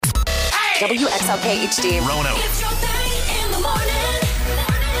WXLK HD. Rono. It's your thing in the morning.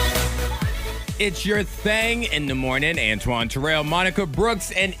 It's your thing in the morning. Antoine Terrell, Monica Brooks,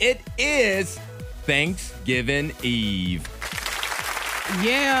 and it is Thanksgiving Eve.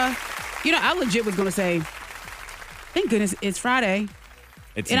 Yeah. You know, I legit was going to say, thank goodness it's Friday.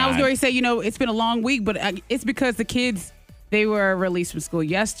 I was going to say, you know, it's been a long week, but it's because the kids, they were released from school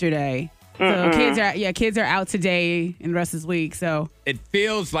yesterday. So kids are out today and the rest of this week. So it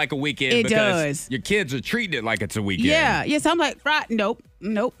feels like a weekend it because does. Your kids are treating it like it's a weekend. Yeah. Yes. I'm like, right. Nope.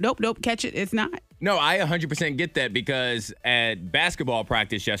 Catch it. It's not. No, I 100% get that because at basketball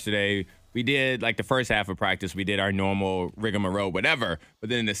practice yesterday, we did like the first half of practice, we did our normal rigmarole, whatever. But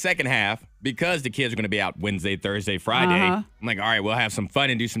then in the second half, because the kids are going to be out Wednesday, Thursday, Friday, I'm like, all right, we'll have some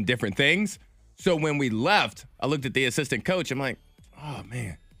fun and do some different things. So when we left, I looked at the assistant coach. I'm like, oh,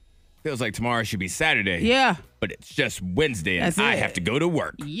 man, feels like tomorrow should be Saturday. Yeah. But it's just Wednesday and I have to go to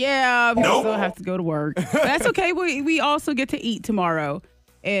work. Yeah. We still have to go to work. That's okay. We also get to eat tomorrow.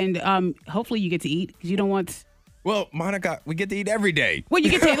 And hopefully you get to eat because you don't want... Well, Monica, we get to eat every day. Well, you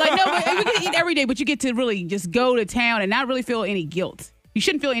get to we get to eat every day, but you get to really just go to town and not really feel any guilt. You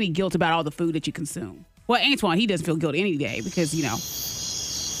shouldn't feel any guilt about all the food that you consume. Well, Antoine, he doesn't feel guilt any day because, you know,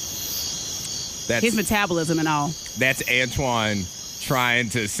 his metabolism and all. That's Antoine trying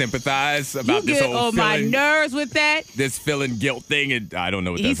to sympathize about this whole on my nerves with that. This feeling guilt thing, and I don't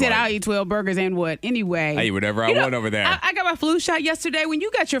know what he that's said. like. I'll eat 12 burgers and what? Anyway, I eat whatever I want over there. I got my flu shot yesterday. When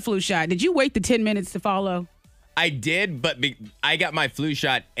you got your flu shot, did you wait the 10 minutes to follow? I did, but I got my flu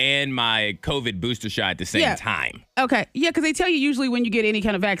shot and my COVID booster shot at the same time. Okay, yeah, because they tell you usually when you get any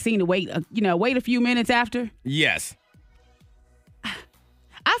kind of vaccine to wait a few minutes after. Yes.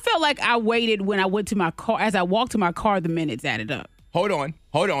 I felt like I waited when I went to my car. As I walked to my car, the minutes added up. Hold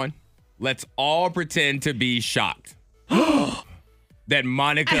on. Let's all pretend to be shocked that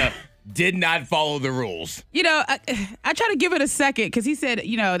Monica did not follow the rules. You know, I try to give it a second because he said,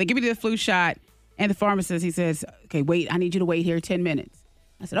 you know, they give me the flu shot. And the pharmacist, he says, okay, wait, I need you to wait here 10 minutes.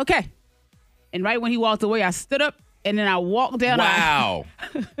 I said, okay. And right when he walked away, I stood up and then I walked down. Wow.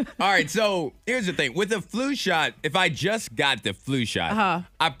 All right, so here's the thing. With the flu shot, if I just got the flu shot,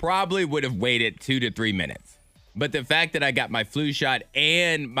 I probably would have waited 2 to 3 minutes. But the fact that I got my flu shot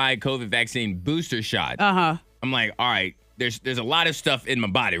and my COVID vaccine booster shot, I'm like, all right, there's a lot of stuff in my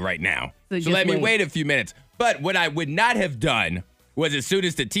body right now. So let me wait a few minutes. But what I would not have done was as soon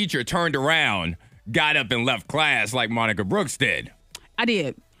as the teacher turned around, got up and left class like Monica Brooks did. I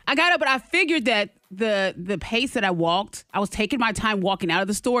did. I got up, but I figured that the pace that I walked, I was taking my time walking out of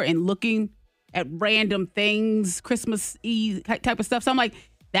the store and looking at random things, Christmas Eve type of stuff. So I'm like,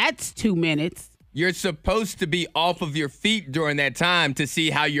 that's 2 minutes. You're supposed to be off of your feet during that time to see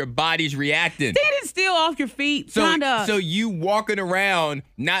how your body's reacting. Standing still off your feet. So you walking around,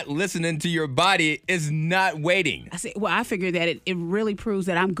 not listening to your body is not waiting. I figured that it really proves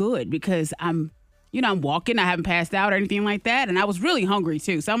that I'm good because I'm walking. I haven't passed out or anything like that. And I was really hungry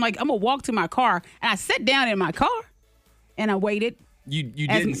too. So I'm like, I'm going to walk to my car. And I sat down in my car and I waited. You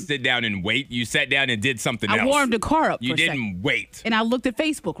didn't sit down and wait. You sat down and did something else. I warmed the car up. You didn't wait. And I looked at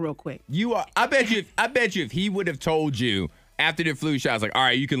Facebook real quick. I bet you if he would have told you after the flu shot, I was like, all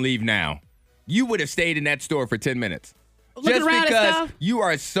right, you can leave now, you would have stayed in that store for 10 minutes. Looking just because you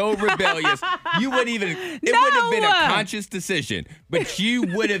are so rebellious, it wouldn't have been a conscious decision, but you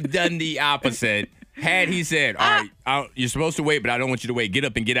would have done the opposite had he said, all right, you're supposed to wait, but I don't want you to wait. Get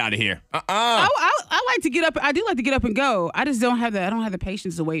up and get out of here. I like to get up. I do like to get up and go. I just don't have the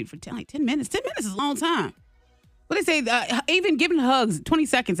patience to wait for 10 minutes. 10 minutes is a long time. What they say, even giving hugs, 20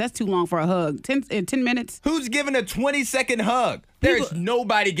 seconds, that's too long for a hug. 10 minutes. Who's giving a 20-second hug? There is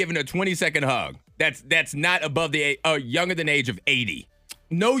nobody giving a 20-second hug. That's not above the younger than age of 80.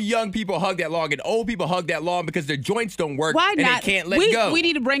 No young people hug that long, and old people hug that long because their joints don't work. Why and not? They can't let go. We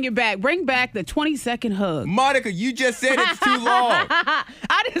need to bring it back. Bring back the 20-second hug. Monica, you just said it's too long.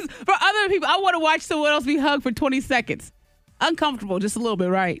 For other people, I want to watch someone else be hugged for 20 seconds. Uncomfortable, just a little bit,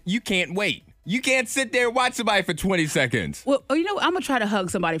 right? You can't wait. You can't sit there and watch somebody for 20 seconds. Well, I'm going to try to hug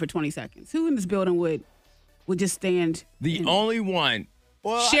somebody for 20 seconds. Who in this building would just stand? Only one.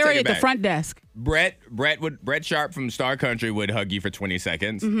 Well, Sherry at the front desk. Brett Sharp from Star Country would hug you for 20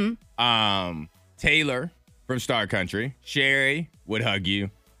 seconds. Taylor from Star Country. Sherry would hug you.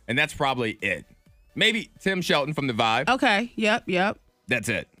 And that's probably it. Maybe Tim Shelton from The Vibe. Okay. Yep. That's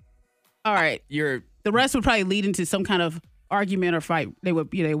it. All right. The rest would probably lead into some kind of argument or fight. They would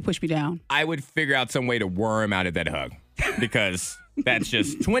push me down. I would figure out some way to worm out of that hug because that's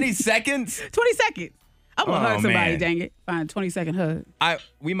just 20 seconds. 20 seconds. I'm going to hug somebody, man. dang it. Fine, 20-second hug.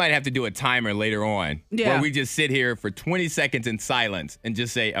 We might have to do a timer later on Yeah. where we just sit here for 20 seconds in silence and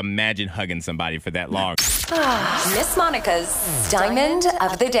just say, imagine hugging somebody for that long. Miss Monica's Diamond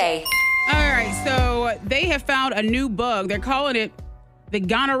of the Day. All right, so they have found a new bug. They're calling it the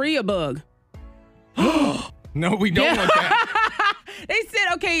gonorrhea bug. No, we don't want that. They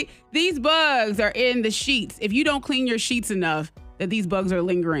said, okay, these bugs are in the sheets. If you don't clean your sheets enough, that these bugs are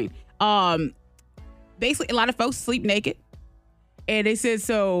lingering. Basically, a lot of folks sleep naked. And they said,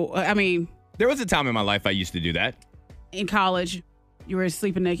 There was a time in my life I used to do that. in college, you were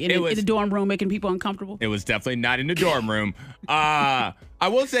sleeping naked in the dorm room, making people uncomfortable. It was definitely not in the dorm room. I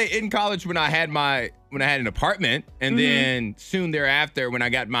will say in college when I had an apartment, and then soon thereafter when I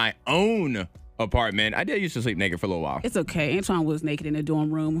got my own apartment, I did used to sleep naked for a little while. It's okay. Antoine was naked in the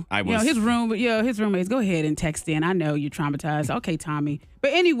dorm room. I You know, was. his roommates, go ahead and text in. I know you're traumatized. Okay, Tommy.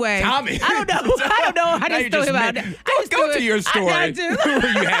 But anyway. Tommy. I don't know. I Now just you threw him out made- there. I just Go threw to it. your story I do.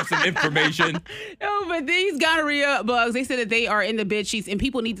 where you have some information. No, but these gonorrhea bugs, they said that they are in the bed sheets, and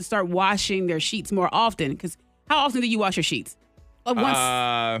people need to start washing their sheets more often. Because how often do you wash your sheets?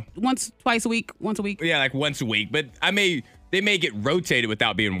 Once, twice a week, once a week? Yeah, like once a week. But they may get rotated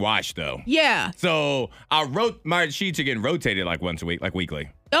without being washed though. Yeah. So my sheets are getting rotated like once a week, like weekly.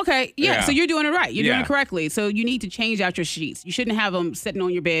 Okay. Yeah. Yeah. So you're doing it right. You're doing Yeah. it correctly. So you need to change out your sheets. You shouldn't have them sitting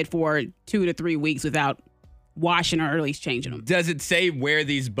on your bed for 2 to 3 weeks without washing or at least changing them. Does it say where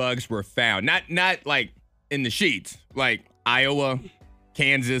these bugs were found? Not like in the sheets, like Iowa,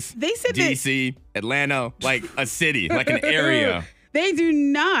 Kansas, They said that- DC, Atlanta, like a city, like an area, They do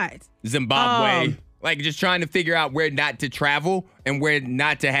not. Zimbabwe. Like just trying to figure out where not to travel and where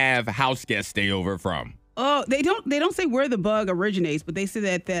not to have house guests stay over from. Oh, they don't say where the bug originates, but they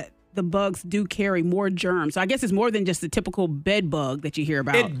say that the bugs do carry more germs. So I guess it's more than just the typical bed bug that you hear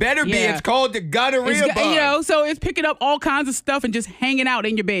about. It better be. Yeah. It's called the gonorrhea bug. You know, so it's picking up all kinds of stuff and just hanging out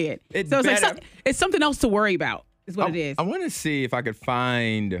in your bed. It So it's like better- it's something else to worry about. Is what it is. I want to see if I could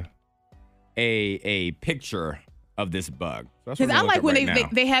find a picture of this bug. So that's what Because I'm I gonna like look when up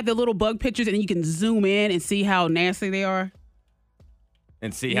right they now have the little bug pictures and you can zoom in and see how nasty they are.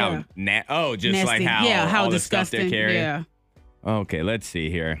 and see Yeah. how just like Nasty. how yeah, how all the stuff they're disgusting. carrying. Yeah. Okay, let's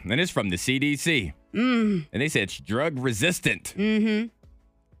see here. And it's from the CDC. And they said it's drug resistant. Mm-hmm.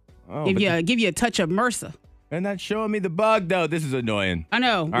 Oh, Give you a touch of MRSA. they're not showing me the bug though. This is annoying. I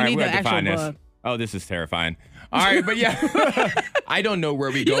know. All We right, need we the have to actual find bug. this. Oh, this is terrifying. All right, but yeah, I don't know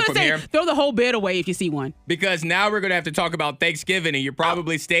where we You go gonna from say here throw the whole bed away if you see one. because now we're gonna have to talk about Thanksgiving, and you're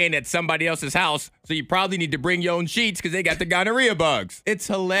probably staying at somebody else's house, so you probably need to bring your own sheets because they got the gonorrhea bugs. It's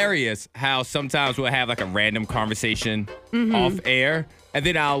hilarious how sometimes we'll have like a random conversation off air, and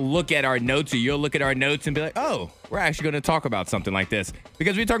then I'll look at our notes, or you'll look at our notes and be like, "Oh, we're actually going to talk about something like this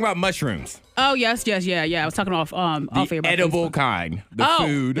because we're talking about mushrooms, Oh yes, yeah. I was talking off air the about edible Facebook. kind, the Oh,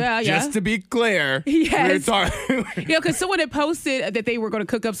 food." yeah. Just to be clear, Yes. we're talking. Yeah, because someone had posted that they were going to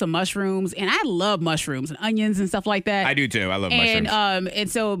cook up some mushrooms, and I love mushrooms and onions and stuff like that. I do too. I love And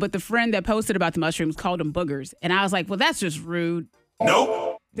mushrooms. but the friend that posted about the mushrooms called them boogers, and I was like, well, that's just rude.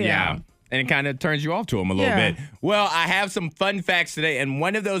 Yeah. And it kind of turns you off to them a little Yeah. bit. Well, I have some fun facts today, and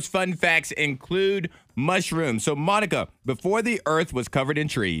one of those fun facts include mushrooms. So, Monica, before the earth was covered in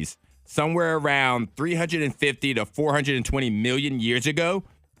trees, somewhere around 350 to 420 million years ago,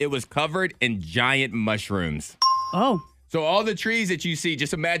 it was covered in giant mushrooms. Oh, So all the trees that you see,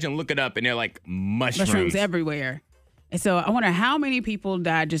 just imagine looking up and they're like mushrooms everywhere. And so I wonder how many people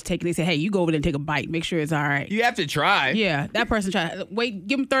died just taking. They say, hey, you go over there and take a bite, make sure it's all right. You have to try. Yeah, that person tried. Wait,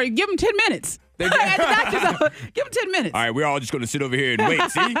 give them 10 minutes. At the doctor's office, give them 10 minutes. All right, we're all just going to sit over here and wait.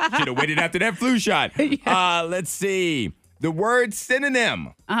 See? Should have waited after that flu shot. Let's see. The word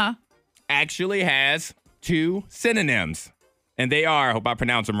synonym actually has 2 synonyms. And they are, I hope I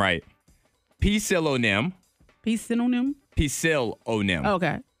pronounce them right, Psilonym. Peace synonym. Psilonym.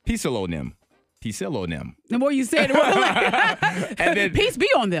 Okay. Psilonym. Psilonym. The more you say, the more like, And then, peace be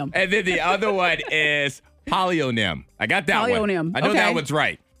on them. and then the other one is polyonym. I got that one. Polyonym. I know Okay. that one's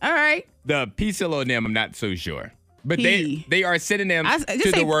right. All right. The Psilonym, I'm not so sure. But P. they are synonyms just to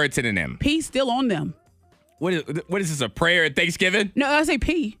say- the word synonym. Peace still on them. What is this, a prayer at Thanksgiving? No, I say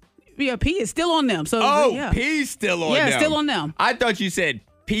P. Yeah, P is still on them. So Oh, yeah. P's still on Yeah, them. still on them. I thought you said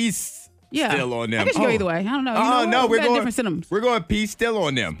peace Yeah. still on them. I guess you go either way. I don't know. You Oh, know no, what? we're We got going different synonyms. We're going peace still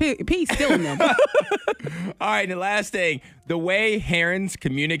on them. P still on them. All right, and the last thing, the way herons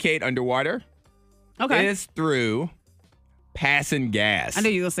communicate underwater Okay. is through passing gas. I knew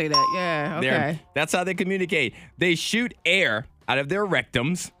you were gonna say that. Yeah. Okay. That's how they communicate. They shoot air out of their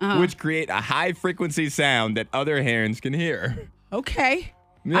rectums, Uh-huh. which create a high frequency sound that other herons can hear. Okay.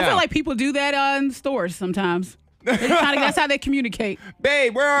 I feel like people do that in stores sometimes. That's how they communicate.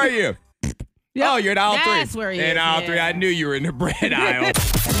 Babe, where are you? Yep. Oh, you're in aisle 3. That's where he is. In aisle 3, I knew you were in the bread aisle.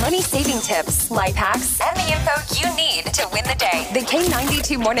 Money saving tips, life hacks, and the info you need to win the day. The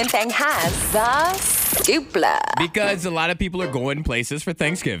K92 Morning Thing has the dupla. Because a lot of people are going places for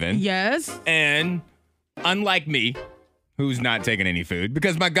Thanksgiving. Yes. And unlike me, who's not taking any food,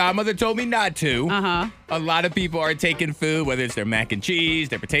 because my godmother told me not to, a lot of people are taking food, whether it's their mac and cheese,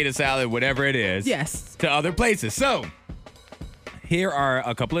 their potato salad, whatever it is, Yes. to other places. So here are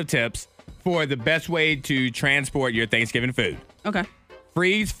a couple of tips for the best way to transport your Thanksgiving food. Okay.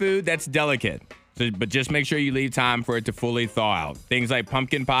 Freeze food that's delicate, but just make sure you leave time for it to fully thaw out. Things like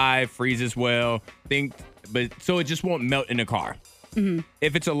pumpkin pie freezes well, so it just won't melt in the car.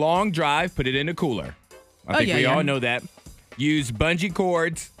 If it's a long drive, put it in a cooler. I think we all know that. Use bungee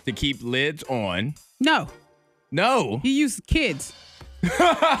cords to keep lids on. No. No. You use kids.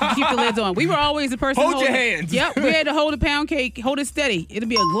 to keep the lids on. We were always the person Hold your hands. Yep, we had to hold a pound cake, hold it steady. It'll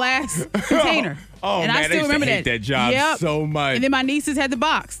be a glass container. Oh, and man, I still remember hate that job so much. And then my nieces had the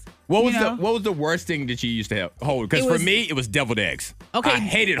box. What was the worst thing that you used to hold? Because for me, it was deviled eggs. Okay, I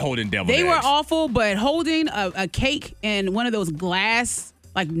hated holding deviled eggs. They were awful, but holding a cake in one of those glass,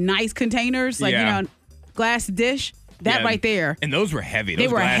 like nice containers, like glass dish. That right there. And those were heavy. They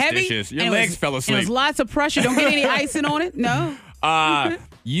were glass heavy. dishes. Your legs fell asleep. There was lots of pressure. Don't get any icing on it. No.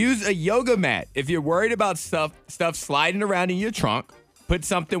 Use a yoga mat. If you're worried about stuff sliding around in your trunk, put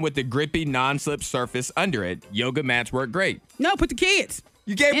something with a grippy, non-slip surface under it. Yoga mats work great. No, put the kids.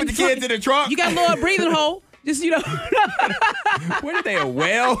 You can't put the kids in the trunk. You got a little breathing hole. Just, What are they, a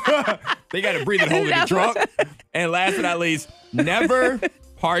whale? They got a breathing hole in the trunk. And last but not least, never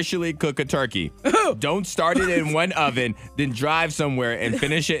partially cook a turkey. Don't start it in one oven, then drive somewhere and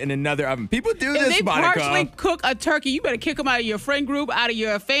finish it in another oven. People do this, Monica. If they Monica. partially cook a turkey, you better kick them out of your friend group, out of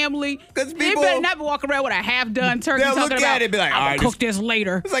your family. Because they better not be walking around with a half-done turkey. They'll look at it and be like, all right, cook this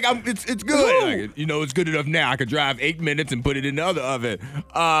later. It's like, it's good. Like, it's good enough now. I could drive 8 minutes and put it in the other oven.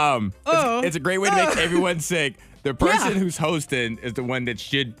 It's a great way to make everyone sick. The person who's hosting is the one that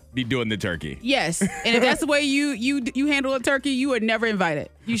should be doing the turkey. Yes. And if that's the way you handle a turkey, you are never invited.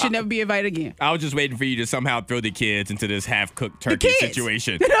 You should never be invited again. I was just waiting for you to somehow throw the kids into this half-cooked turkey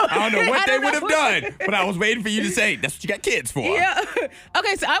situation. I don't know what they would have done, but I was waiting for you to say, that's what you got kids for. Yeah.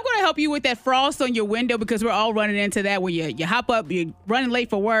 Okay, so I'm going to help you with that frost on your window because we're all running into that where you hop up, you're running late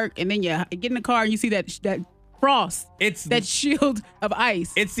for work, and then you get in the car and you see that frost, that shield of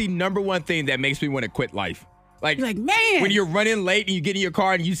ice. It's the number one thing that makes me want to quit life. You're like, man. When you're running late and you get in your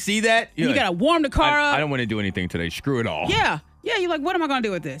car and you see that. You got to warm the car up. I don't want to do anything today. Screw it all. Yeah. Yeah, you're like, what am I going to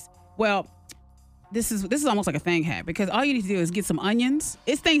do with this? Well, this is almost like a thing hack because all you need to do is get some onions.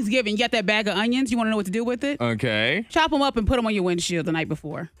 It's Thanksgiving. You got that bag of onions. You want to know what to do with it? Okay. Chop them up and put them on your windshield the night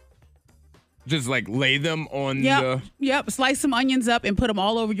before. Just like lay them on Yep. Slice some onions up and put them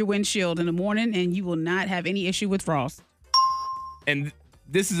all over your windshield in the morning and you will not have any issue with frost. And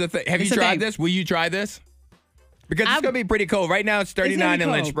this is a thing. Have you tried this? Will you try this? Because it's going to be pretty cold. Right now, it's 39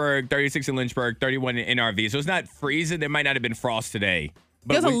 in Lynchburg, 36 in Lynchburg, 31 in NRV. So it's not freezing. There might not have been frost today.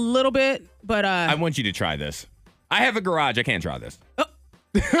 But there's a little bit, but... I want you to try this. I have a garage. I can't try this. I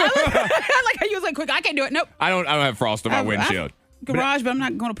like how you was like, quick, I can't do it. Nope. I don't have frost on my windshield. Garage, but I'm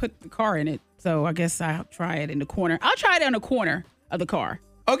not going to put the car in it. So I guess I'll try it in the corner. I'll try it in the corner of the car.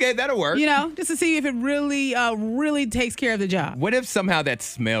 Okay, that'll work. Just to see if it really takes care of the job. What if somehow that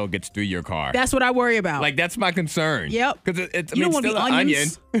smell gets through your car? That's what I worry about. Like, that's my concern. Yep. Because it's don't want still to be an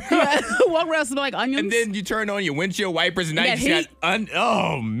onions. onion. Walk around smelling like onions. And then you turn on your windshield wipers and now you just got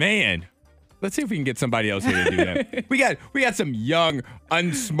oh, man. Let's see if we can get somebody else here to do that. We got some young,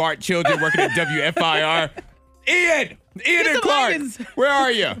 unsmart children working at WFIR. Ian and Clark, where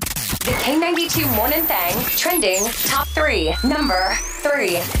are you? The K92 Morning Thing trending top 3. Number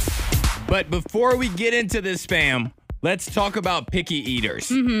 3. But before we get into this spam, let's talk about picky eaters.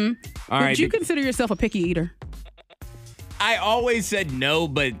 Mm-hmm. All right. Would you consider yourself a picky eater? I always said no,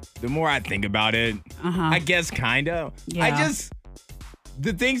 but the more I think about it, I guess kind of. Yeah.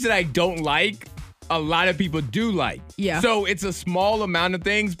 The things that I don't like, a lot of people do like. Yeah. So it's a small amount of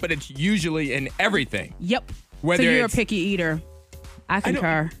things, but it's usually in everything. Yep. Whether so you're a picky eater. I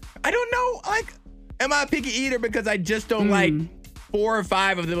concur. I don't know. Like, am I a picky eater because I just don't like 4 or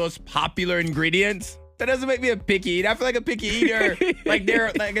 5 of the most popular ingredients? That doesn't make me a picky eater. I feel like a picky eater,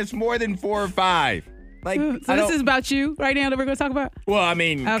 it's more than 4 or 5. Like, so this is about you right now that we're going to talk about? Well, I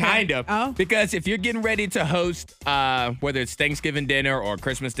mean, kind of. Oh. Because if you're getting ready to host, whether it's Thanksgiving dinner or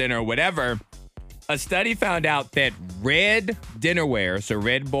Christmas dinner or whatever, a study found out that red dinnerware, so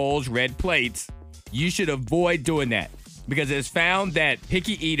red bowls, red plates, you should avoid doing that. because it's found that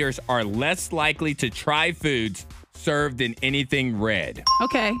picky eaters are less likely to try foods served in anything red.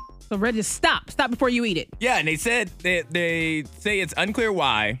 Okay. So red is stop. Stop before you eat it. Yeah, and they said they say it's unclear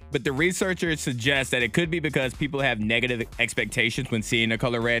why, but the researchers suggest that it could be because people have negative expectations when seeing the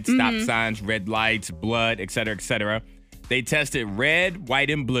color red, stop signs, red lights, blood, et cetera, They tested red, white,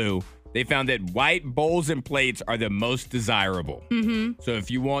 and blue. They found that white bowls and plates are the most desirable. So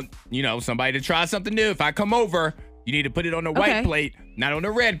if you want, somebody to try something new, if I come over, you need to put it on a white plate, not on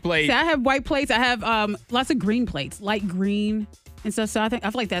a red plate. See, I have white plates. I have lots of green plates, light green and stuff. So I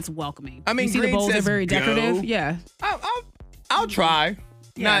feel like that's welcoming. I mean, you see green the bowls says are very go. decorative. Yeah. I'll try.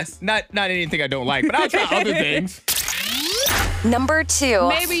 Yes. Not anything I don't like, but I'll try other things. Number 2.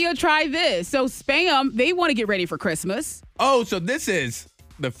 Maybe you'll try this. So Spam, they want to get ready for Christmas. Oh, so this is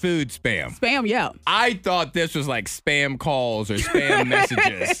the food spam. Spam, yeah. I thought this was like spam calls or spam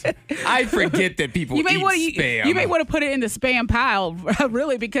messages. I forget that people eat spam. You may want to put it in the spam pile,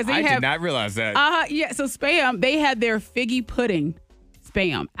 really, because they did not realize that. Yeah, so Spam, they had their figgy pudding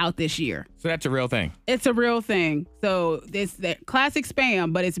Spam out this year. So that's a real thing. It's a real thing. So it's that classic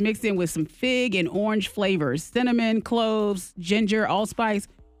Spam, but it's mixed in with some fig and orange flavors, cinnamon, cloves, ginger, allspice,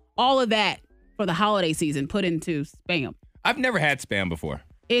 all of that for the holiday season put into Spam. I've never had spam before.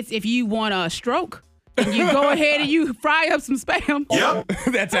 It's if you want a stroke, you go ahead and you fry up some Spam. Yep.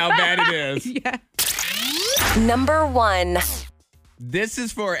 That's how bad it is. Yeah. Number 1. This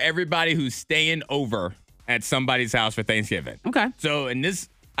is for everybody who's staying over at somebody's house for Thanksgiving. Okay. So,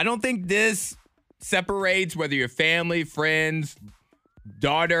 I don't think this separates whether you're family, friends,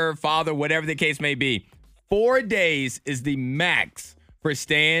 daughter, father, whatever the case may be. 4 days is the max for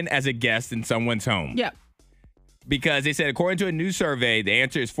staying as a guest in someone's home. Yep. Because they said, according to a new survey, the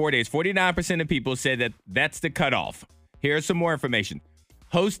answer is 4 days. 49% of people said that that's the cutoff. Here's some more information.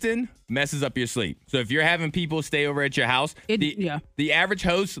 Hosting messes up your sleep. So if you're having people stay over at your house, the average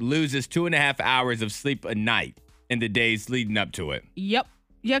host loses 2.5 hours of sleep a night in the days leading up to it. Yep.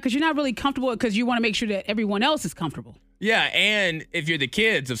 Yeah, because you're not really comfortable because you want to make sure that everyone else is comfortable. Yeah, and if you're the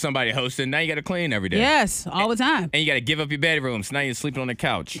kids of somebody hosting, now you got to clean every day. Yes, all the time. And you got to give up your bedroom, so now you're sleeping on the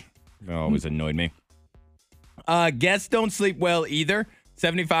couch. It always annoyed me. Guests don't sleep well either.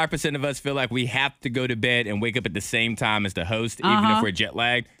 75% of us feel like we have to go to bed and wake up at the same time as the host, even if we're jet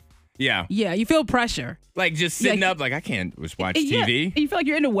lagged. Yeah. Yeah, you feel pressure. Like just sitting up, like I can't just watch TV. And you feel like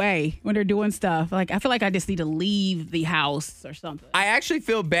you're in the way when they're doing stuff. Like I feel like I just need to leave the house or something. I actually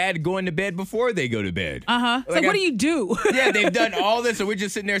feel bad going to bed before they go to bed. Like what do you do? Yeah, they've done all this, and we're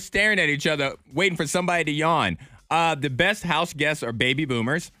just sitting there staring at each other, waiting for somebody to yawn. The best house guests are baby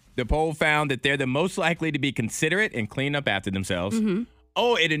boomers. The poll found that they're the most likely to be considerate and clean up after themselves.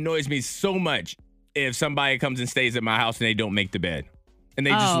 Oh, it annoys me so much if somebody comes and stays at my house and they don't make the bed. And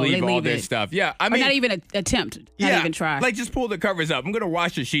they just leave all their stuff. Yeah, I mean, not even attempt. Not even try. Like, just pull the covers up. I'm going to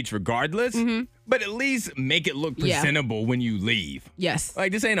wash the sheets regardless, but at least make it look presentable when you leave. Yes.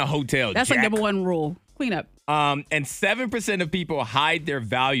 Like, this ain't a hotel, That's Jack. like number one rule. Clean up. And 7% of people hide their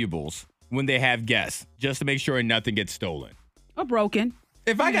valuables when they have guests, just to make sure nothing gets stolen. Or broken.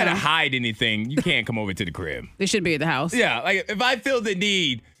 If I got to hide anything, you can't come over to the crib. They should be at the house. Yeah, like, if I feel the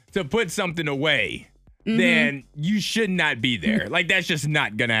need to put something away, then you should not be there. Like, that's just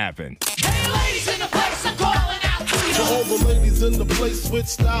not gonna happen. Hey, ladies in the place, I'm calling out to you. To all the ladies in the place with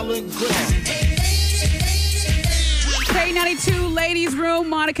style and grace. K92 Ladies Room,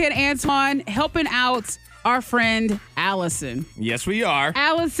 Monica and Antoine helping out our friend Allison. Yes, we are.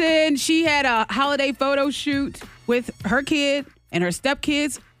 Allison, she had a holiday photo shoot with her kid and her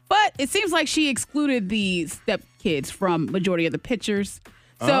stepkids, but it seems like she excluded the stepkids from majority of the pictures.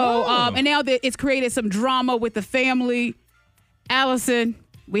 So, and now that it's created some drama with the family. Allison,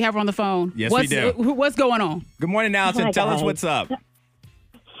 we have her on the phone. Yes, we do. What's going on? Good morning, Allison. Hi, Tell us guys. what's up.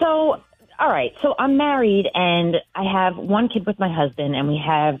 So, all right. So I'm married and I have one kid with my husband and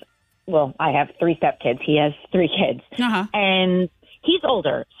I have 3 stepkids. He has 3 kids. And he's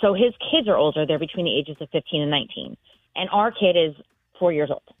older. So his kids are older. They're between the ages of 15 and 19. And our kid is 4 years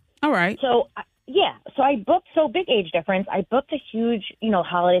old. All right. So, so I booked, big age difference. I booked a huge,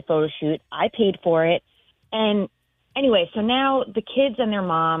 holiday photo shoot. I paid for it. And anyway, so now the kids and their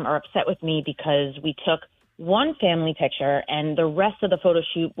mom are upset with me because we took one family picture and the rest of the photo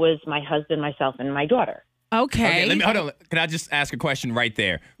shoot was my husband, myself, and my daughter. Okay. Let me hold on. Can I just ask a question right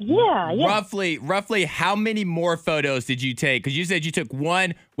there? Yeah. Roughly how many more photos did you take? Because you said you took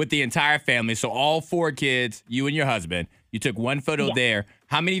one with the entire family, so all 4 kids, you and your husband. You took one photo there.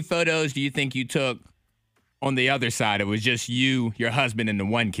 How many photos do you think you took on the other side? It was just you, your husband, and the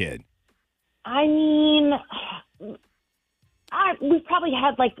one kid. I mean, we probably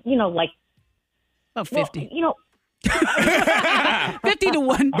had about 50.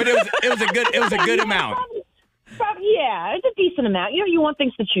 50-1. But it was a good amount. Probably, yeah, it's a decent amount. You know, you want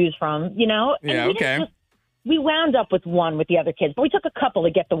things to choose from, you know? And Yeah, we didn't okay. we wound up with one with the other kids, but we took a couple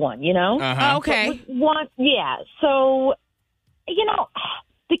to get the one, you know? Uh-huh. Okay. One, yeah. So, you know,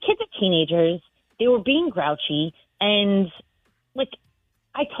 the kids are teenagers. They were being grouchy, and like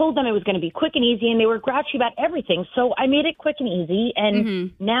I told them it was going to be quick and easy, and they were grouchy about everything. So I made it quick and easy,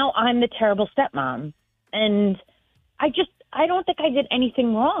 and now I'm the terrible stepmom, and I don't think I did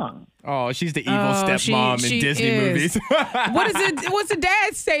anything wrong. Oh, she's the evil Oh, stepmom she in Disney is. movies. What's the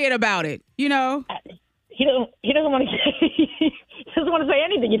dad saying about it? You know? He doesn't want to he doesn't want to say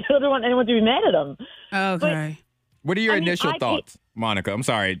anything. He doesn't want anyone to be mad at him. Okay. What are your I mean, initial I thoughts, Monica? I'm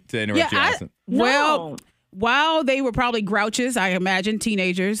sorry to interrupt you, Allison. Well, No. while they were probably grouches, I imagine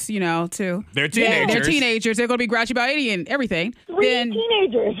teenagers, you know, too. They're teenagers. They're teenagers. They're going to be grouchy about any and everything. Three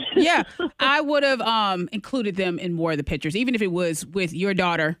teenagers. Yeah, I would have included them in more of the pictures, even if it was with your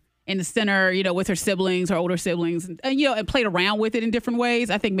daughter in the center, you know, with her siblings, her older siblings, and you know, and played around with it in different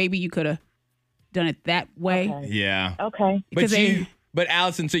ways. I think maybe you could have done it that way. Okay. Yeah. Okay. But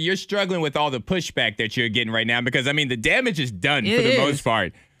Allison, so you're struggling with all the pushback that you're getting right now because I mean the damage is done It for the is. most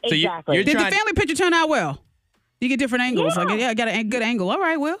part. So Exactly. you're Did trying. the family picture turn out well? You get different angles. Yeah. Like, yeah, I got a good angle. All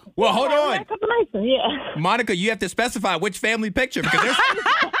right, Will. Well, hold Yeah, we on, got a couple nice ones, yeah. Monica. You have to specify which family picture because there's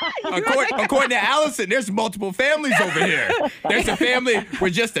according to Allison, there's multiple families over here. There's a family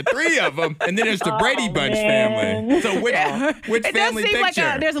with just the three of them, and then there's the Brady Bunch man. family. So which It does family seem picture?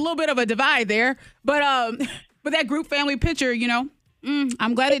 like there's a little bit of a divide there, but that group family picture, you know,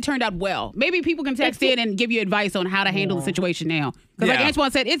 I'm glad it turned out well. Maybe people can text in and give you advice on how to handle the situation now. Because like Yeah.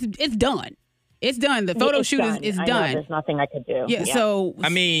 Antoine said, it's done. It's done. The photo It's shoot done. is I know done. there's nothing I could do. Yeah, so I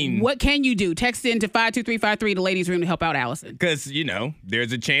mean- what can you do? Text in to 52353, the ladies' room, to help out Allison. Because you know,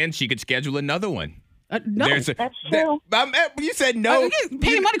 there's a chance she could schedule another one. No. There's a, That's true. you said no.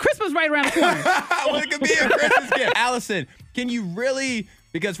 Paying money, Christmas right around the corner. Well, it could be a Christmas gift. Allison, can you really?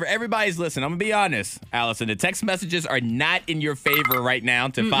 Because for everybody's listening, I'm gonna be honest, Allison. The text messages are not in your favor right now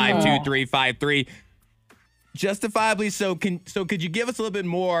to 52353. Justifiably so. Could you give us a little bit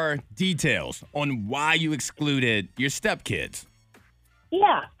more details on why you excluded your stepkids?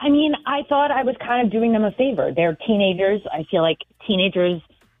 Yeah, I mean, I thought I was kind of doing them a favor. They're teenagers. I feel like teenagers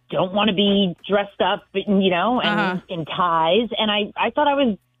don't want to be dressed up, you know, and in ties. And I thought I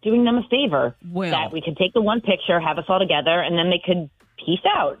was doing them a favor. Well. That we could take the one picture, have us all together, and then they could peace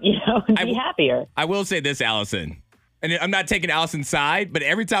out, you know, and be happier. I will say this, Allison. And I'm not taking Allison's side, but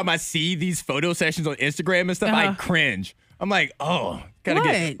every time I see these photo sessions on Instagram and stuff, I cringe. I'm like, oh, we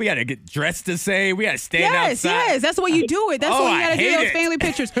gotta get dressed the same. We gotta stand outside. Yes, that's the way you do it. That's the way you I gotta do hate those it. family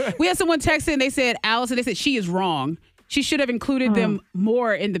pictures. We had someone text in, they said, Allison, they said she is wrong. She should have included them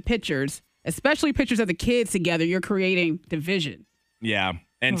more in the pictures, especially pictures of the kids together. You're creating division. Yeah.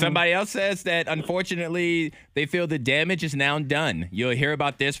 And somebody else says that, unfortunately, they feel the damage is now done. You'll hear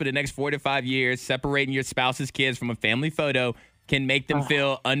about this for the next 4 to 5 years. Separating your spouse's kids from a family photo can make them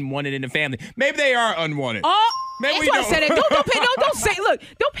feel unwanted in the family. Maybe they are unwanted. Oh, Maybe that's we why I don't. said it. Don't say. Look,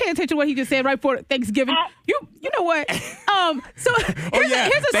 don't pay attention to what he just said right before Thanksgiving. You know what? So here's a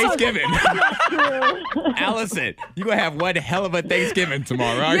Thanksgiving. Allison, you're going to have one hell of a Thanksgiving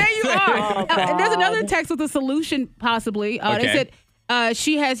tomorrow, aren't Yeah, you are. God. There's another text with a solution, possibly. They Okay. said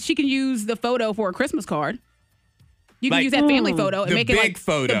she can use the photo for a Christmas card. You can Like, use that family photo and the make it big like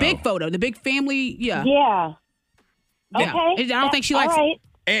photo. the big photo, the big family. Yeah. Yeah. Yeah. Okay. I don't think she All likes. right.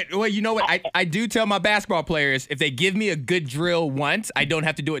 And, well, you know what? I do tell my basketball players, if they give me a good drill once, I don't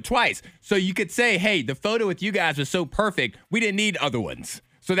have to do it twice. So you could say, hey, the photo with you guys was so perfect, we didn't need other ones.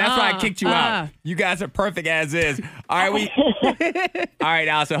 So that's why I kicked you out. You guys are perfect as is. All right, all right,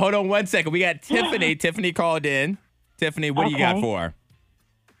 Allison, hold on one second. We got Tiffany. Tiffany called in. Tiffany, what do you got Okay. for her?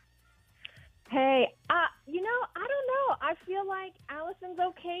 Hey, you know, I don't know. I feel like Allison's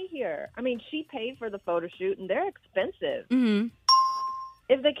okay here. I mean, she paid for the photo shoot, and they're expensive. Mm-hmm.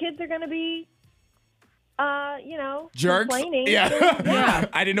 If the kids are going to be, you know, Jerks? complaining, Yeah. Yeah.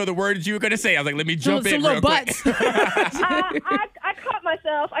 I didn't know the words you were going to say. I was like, let me jump Some in little real quick. butts. I caught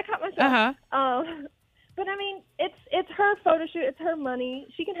myself. Uh-huh. But I mean, it's her photo shoot. It's her money.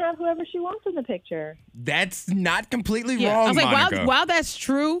 She can have whoever she wants in the picture. That's not completely Yeah, wrong, I was like, Monica. while that's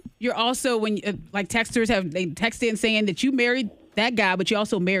true, you're also like texters they text in saying that you married that guy, but you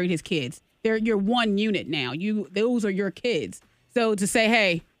also married his kids. You're one unit now. Those are your kids. So to say,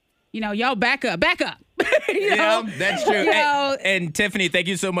 hey, you know, y'all back up. You know? Yeah, that's true. You know? And Tiffany, thank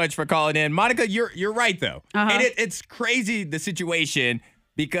you so much for calling in. Monica, you're right though, and it's crazy the situation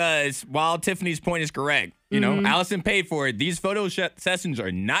because while Tiffany's point is correct, you know, Allison paid for it. These photo sessions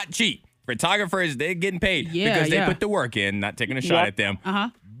are not cheap. photographers, they're getting paid Yeah, because they yeah. put the work in, not taking a shot at them.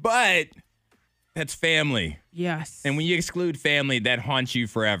 But that's family. Yes. And when you exclude family, that haunts you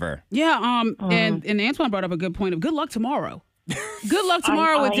forever. Yeah, and Antoine brought up a good point of good luck tomorrow. Good luck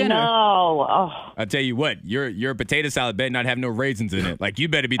tomorrow with dinner. No. Oh. I'll tell you what, your potato salad better not have no raisins in it. Like, you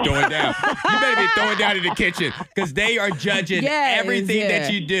better be throwing down. You better be throwing down in the kitchen because they are judging everything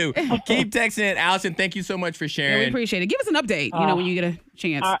that you do. Keep texting it. Allison, thank you so much for sharing. Yeah, we appreciate it. Give us an update, when you get a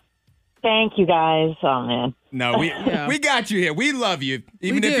chance. Thank you, guys. Oh, man. No, we got you here. We love you.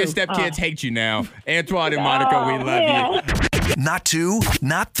 Even We if do. your stepkids hate you now. Antoine and Monica, we love you. Not 2,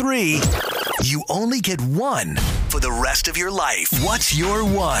 not 3. You only get 1 for the rest of your life. What's your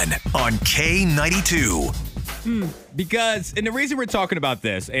 1 on K92? Because, and the reason we're talking about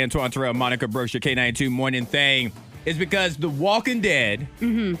this, Antoine Terrell, Monica Brooks, your K92 morning thing, is because The Walking Dead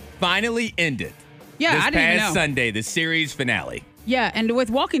finally ended. Yeah, this I didn't past know. Sunday, the series finale. Yeah, and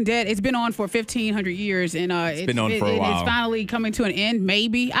with Walking Dead, it's been on for 1,500 years, and it's been on for a while. It's finally coming to an end,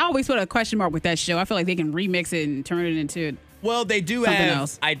 maybe. I always put a question mark with that show. I feel like they can remix it and turn it into Well, they do something have,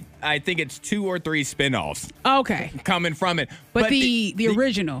 else. I think it's 2 or 3 spinoffs Okay. coming from it. But the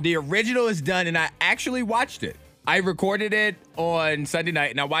original. The original is done, and I actually watched it. I recorded it on Sunday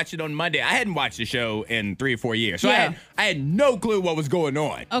night, and I watched it on Monday. I hadn't watched the show in 3 or 4 years, so Yeah. I had no clue what was going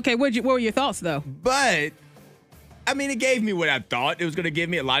on. Okay, what were your thoughts, though? But, I mean, it gave me what I thought. It was going to give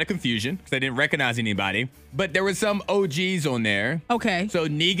me a lot of confusion because I didn't recognize anybody. But there were some OGs on there. Okay. So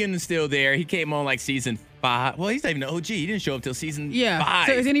Negan is still there. He came on like season 5. Well, he's not even an OG. He didn't show up till season 5.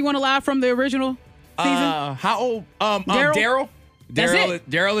 So is anyone alive from the original season? How old? Daryl? Daryl. That's it?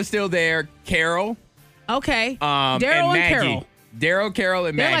 Daryl is still there. Carol. Okay. And Daryl and Maggie. Carol. Daryl, Carol,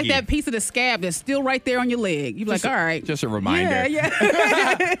 and They're Maggie. like that piece of the scab that's still right there on your leg. You're like, all right. Just a reminder.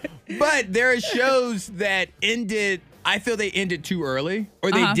 Yeah. But there are shows that ended, I feel they ended too early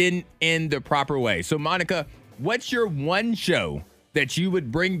or they didn't end the proper way. So, Monica, what's your one show that you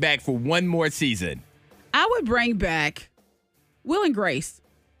would bring back for one more season? I would bring back Will and Grace.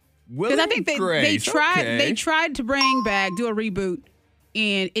 Will Because I and think they Grace. tried Okay. they tried to bring back, do a reboot,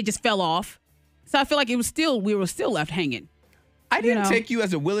 and it just fell off. So I feel like we were still left hanging. I didn't know. take you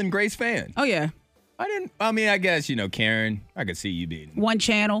as a Will and Grace fan. Oh yeah. I mean, I guess, Karen, I could see you being. One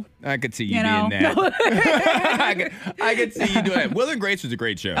channel. I could see you, You know? being that. I could see you doing that. Will and Grace was a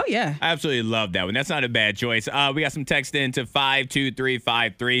great show. Oh, yeah. I absolutely love that one. That's not a bad choice. We got some text in to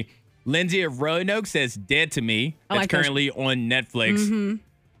 52353. Lindsay of Roanoke says Dead to Me. I That's like that. currently on Netflix.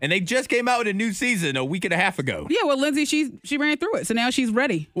 And they just came out with a new season a week and a half ago. Yeah, well, Lindsay, she ran through it, so now she's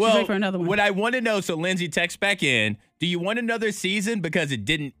ready. She's ready for another one. What I want to know, so Lindsay, text back in. Do you want another season because it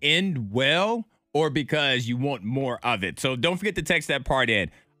didn't end well or because you want more of it? So don't forget to text that part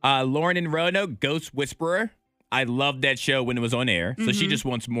in. Lauren in Roanoke, Ghost Whisperer. I loved that show when it was on air, so she just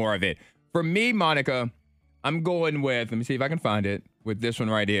wants more of it. For me, Monica, I'm going with, let me see if I can find it, with this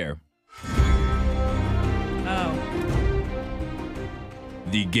one right here. Oh.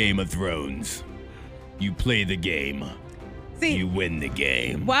 The Game of Thrones. You play the game. See, You win the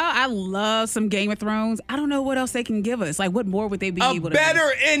game. while I love some Game of Thrones, I don't know what else they can give us. Like, what more would they be A able to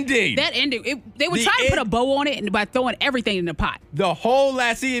better ending. That ending, they would The try to put end- a bow on it and by throwing everything in the pot. The whole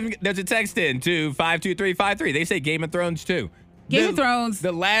last season, there's a text in to 52353. They say Game of Thrones too. Game of Thrones.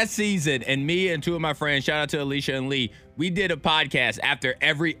 The last season, and me and 2 of my friends, shout out to Alicia and Lee, we did a podcast after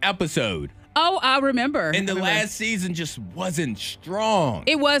every episode. Oh, I remember. And the I remember. last season just wasn't strong.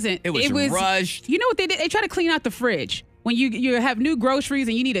 It wasn't. It was rushed. You know what they did? They tried to clean out the fridge. When you have new groceries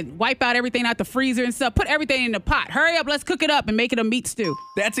and you need to wipe out everything out the freezer and stuff, put everything in the pot. Hurry up, let's cook it up and make it a meat stew.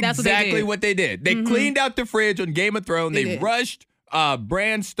 That's exactly what they did. They cleaned out the fridge on Game of Thrones. They They did. rushed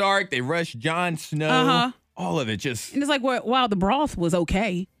Bran Stark. They rushed Jon Snow. Uh-huh. All of it just... And it's like, while the broth was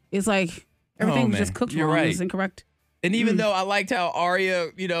okay, it's like everything was man. just cooked You're wrong. right. It was incorrect. And even though I liked how Arya,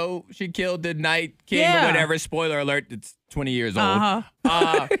 she killed the Night King Yeah. or whatever. Spoiler alert, it's 20 years old.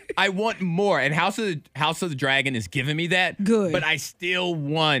 Uh-huh. I want more. And House of the Dragon is giving me that. Good. But I still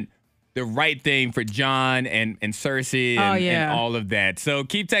want the right thing for Jon and Cersei and, and all of that. So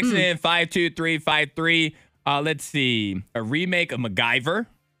keep texting in 52353. Let's see. A remake of MacGyver.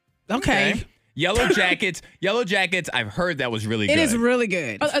 Okay. Yellow Jackets. Yellow Jackets, I've heard that was really good. It is really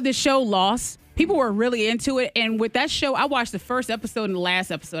good. The show Lost. People were really into it. And with that show, I watched the first episode and the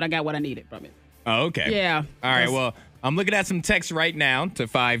last episode. I got what I needed from it. Oh, okay. Yeah. All right. Well, I'm looking at some texts right now to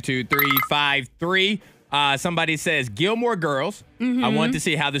 52353. Somebody says Gilmore Girls. I want to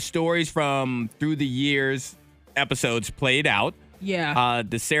see how the stories from Through the Years episodes played out. Yeah.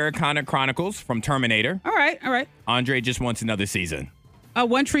 The Sarah Connor Chronicles from Terminator. All right. Andre just wants another season.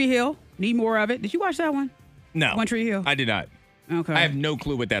 One Tree Hill. Need more of it. Did you watch that one? No. One Tree Hill. I did not. Okay. I have no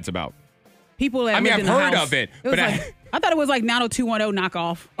clue what that's about. people that I mean, lived I've in the heard house. of it, was but I thought it was like 90210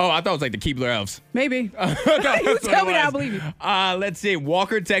 knockoff. Oh, I thought it was like the Keebler Elves. Maybe. You tell me that, I believe you. Let's see.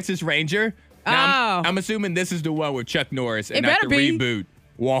 Walker, Texas Ranger. Now, I'm assuming this is the one with Chuck Norris and not the reboot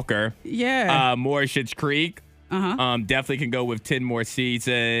Walker. Yeah. More Schitt's Creek. Definitely can go with 10 more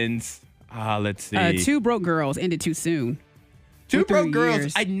seasons. Let's see. Two Broke Girls ended too soon. Two Broke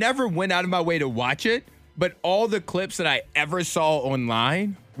Girls. I never went out of my way to watch it, but all the clips that I ever saw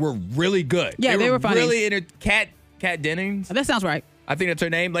online were really good. Yeah, they were funny. Really Kat Dennings. That sounds right. I think that's her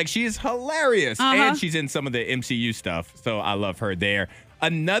name. Like, she is hilarious. And she's in some of the MCU stuff. So I love her there.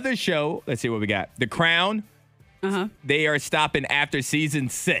 Another show. Let's see what we got. The Crown. They are stopping after season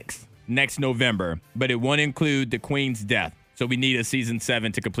 6 next November, but it won't include the Queen's death. So we need a season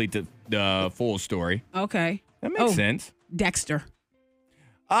 7 to complete the full story. Okay. That makes sense. Dexter.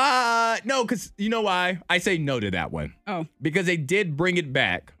 No, because you know why? I say no to that one. Oh. Because they did bring it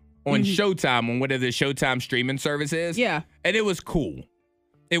back on Showtime, on whatever the Showtime streaming service is. Yeah. And it was cool.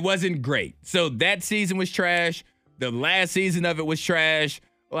 It wasn't great. So that season was trash. The last season of it was trash.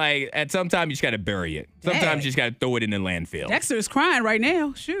 Like, at some time, you just got to bury it. Sometimes you just got to throw it in the landfill. Dexter is crying right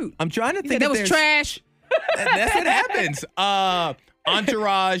now. Shoot. I'm trying to think. That was trash. That's what happens.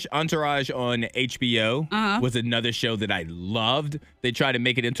 Entourage on HBO was another show that I loved. They tried to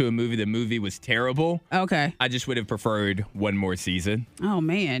make it into a movie. The movie was terrible. Okay. I just would have preferred one more season. Oh,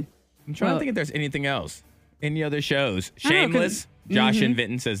 man. I'm trying to think if there's anything else. Any other shows? Shameless. Josh and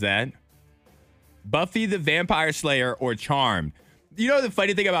Vinton says that. Buffy the Vampire Slayer or Charmed. You know the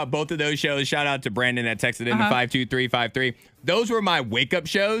funny thing about both of those shows? Shout out to Brandon that texted in the 52353. Those were my wake-up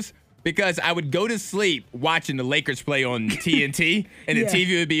shows. Because I would go to sleep watching the Lakers play on TNT, and the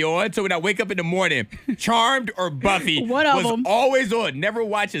TV would be on. So when I wake up in the morning, Charmed or Buffy was always on. Never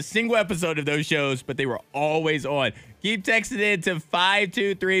watched a single episode of those shows, but they were always on. Keep texting in to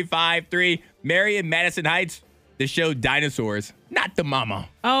 52353. Mary in Madison Heights, the show Dinosaurs, not the mama.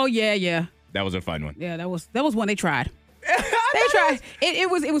 Oh, yeah. That was a fun one. Yeah, that was one they tried. They tried.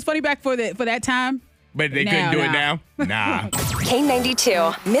 It was funny back for that time. But they couldn't do it now? Nah.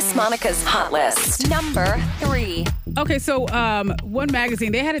 K92, Miss Monica's Hot List. Number 3. Okay, so one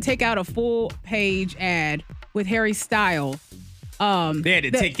magazine, they had to take out a full-page ad with Harry Styles. They had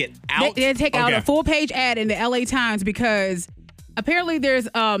to take it out? They had to take out a full-page ad in the LA Times because apparently there's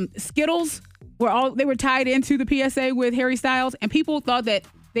Skittles they were tied into the PSA with Harry Styles, and people thought that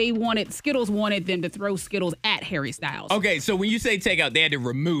Skittles wanted them to throw Skittles at Harry Styles. Okay, so when you say take out, they had to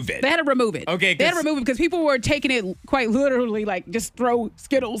remove it. They had to remove it. Okay. They had to remove it because people were taking it quite literally, like just throw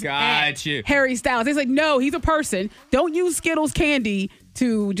Skittles at Harry Styles. It's like, no, he's a person. Don't use Skittles candy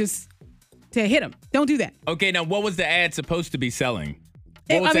to hit him. Don't do that. Okay, now what was the ad supposed to be selling?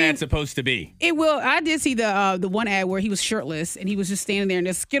 What was the ad supposed to be? I did see the one ad where he was shirtless and he was just standing there and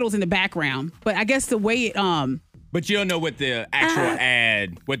there's Skittles in the background. But I guess the way it But you don't know what the actual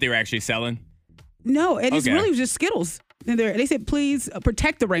ad, what they were actually selling? No, it really was just Skittles. And they said, please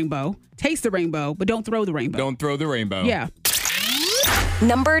protect the rainbow, taste the rainbow, but don't throw the rainbow. Don't throw the rainbow. Yeah.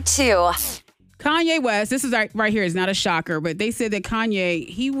 Number 2. Kanye West, this is right here, is not a shocker, but they said that Kanye,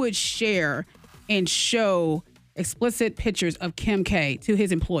 he would share and show explicit pictures of Kim K to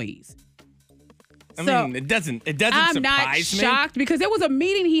his employees. I mean, it doesn't surprise me. I'm not shocked because there was a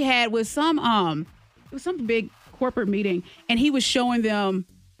meeting he had with some big corporate meeting, and he was showing them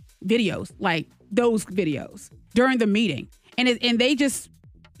videos, like those videos during the meeting, and they just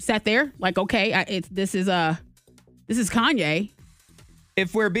sat there like, okay, this is Kanye.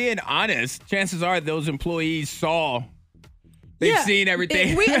 If we're being honest, chances are those employees saw. They've seen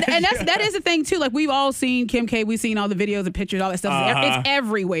everything. And that is the thing too. Like, we've all seen Kim K. We've seen all the videos and pictures, all that stuff. It's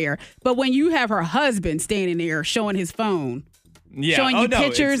everywhere. But when you have her husband standing there showing his phone. Showing you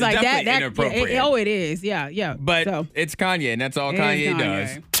pictures it's like that. Inappropriate. It is. Yeah. But it's Kanye, and that's all Kanye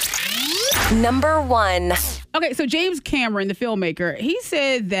does. Number 1. Okay, so James Cameron, the filmmaker, he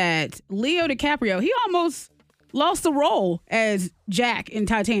said that Leo DiCaprio, he almost lost the role as Jack in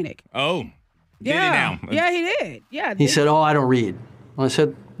Titanic. Oh, yeah. Did he now? Yeah, he did. Yeah. He said, I don't read. I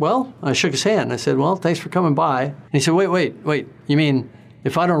said, well, I shook his hand. I said, well, thanks for coming by. And he said, wait. You mean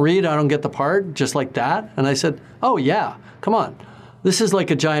if I don't read, I don't get the part just like that? And I said, oh, yeah, come on. This is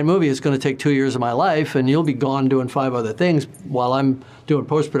like a giant movie. It's going to take 2 years of my life, and you'll be gone doing 5 other things while I'm doing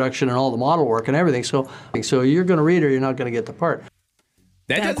post-production and all the model work and everything. So you're going to read or you're not going to get the part.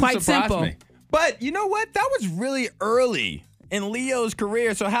 That doesn't quite surprise simple. me. But you know what? That was really early in Leo's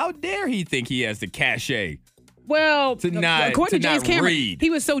career. So how dare he think he has the cachet? Well, to according to James not Cameron, read. he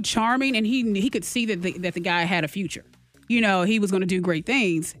was so charming, and he could see that the guy had a future. You know, he was going to do great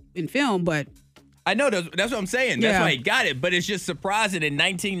things in film, but I know that's what I'm saying. That's why he got it. But it's just surprising in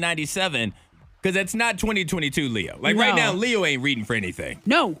 1997 Because that's not 2022 Leo. Like right now, Leo ain't reading for anything.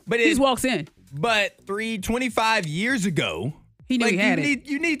 No, but he just walks in. But 25 years ago, he knew he had it.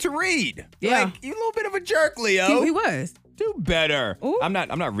 You need to read. Yeah. Like, you're a little bit of a jerk, Leo. He was. Do better. Ooh. I'm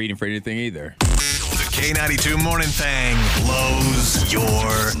not reading for anything either. The K92 Morning Thang blows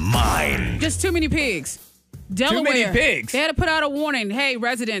your mind. Just too many pigs. Delaware. Too many pigs. They had to put out a warning. Hey,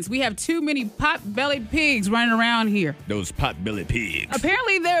 residents, we have too many pot-bellied pigs running around here. Those pot-bellied pigs.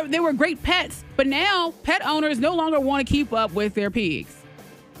 Apparently, they were great pets, but now pet owners no longer want to keep up with their pigs.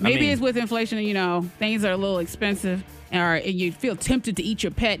 Maybe it's with inflation, things are a little expensive, and you feel tempted to eat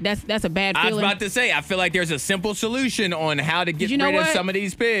your pet. That's a bad feeling. I was about to say, I feel like there's a simple solution on how to get rid of some of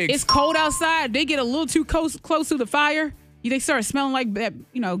these pigs. It's cold outside. They get a little too close to the fire. They start smelling like that,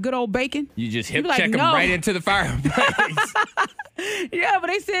 good old bacon. You just hip check them right into the fireplace. Yeah, but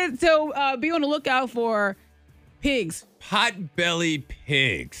they said so. Be on the lookout for pigs. Pot-bellied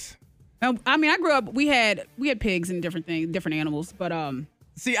pigs. I grew up. We had pigs and different things, different animals. But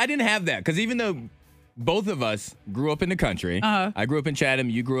see, I didn't have that because even though both of us grew up in the country, I grew up in Chatham.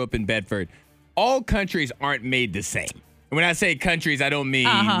 You grew up in Bedford. All countries aren't made the same. When I say countries, I don't mean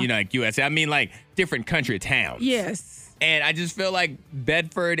like USA. I mean like different country towns. Yes. And I just feel like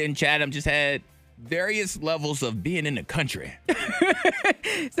Bedford and Chatham just had various levels of being in the country.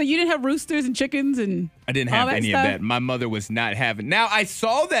 So you didn't have roosters and chickens and I didn't have any of that. My mother was not having. Now, I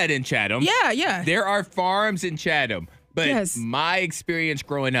saw that in Chatham. Yeah. There are farms in Chatham. But my experience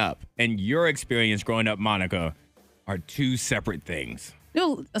growing up and your experience growing up, Monica, are two separate things.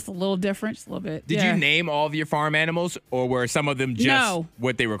 That's a little different, just a little bit. Did you name all of your farm animals, or were some of them just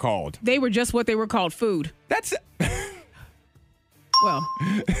what they were called? They were just what they were called, food. That's... Well,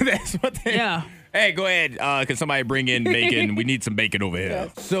 that's what they... Yeah. Hey, go ahead. Can somebody bring in bacon? We need some bacon over here.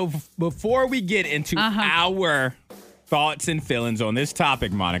 Yes. So before we get into our thoughts and feelings on this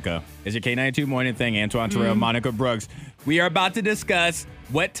topic, Monica, is your K92 Morning Thing, Antoine Terrell, Monica Brooks. We are about to discuss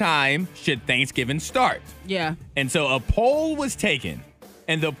what time should Thanksgiving start. Yeah. And so a poll was taken,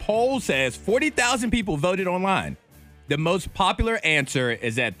 and the poll says 40,000 people voted online. The most popular answer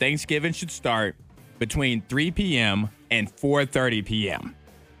is that Thanksgiving should start between 3 p.m. and 4:30 p.m.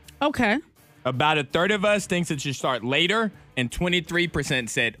 Okay. About a third of us thinks it should start later, and 23%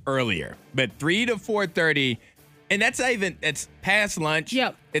 said earlier. But 3 to 4:30, and it's past lunch.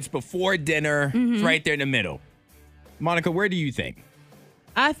 Yep. It's before dinner. It's right there in the middle. Monica, where do you think?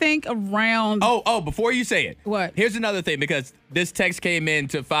 I think around... Oh, before you say it. What? Here's another thing, because this text came in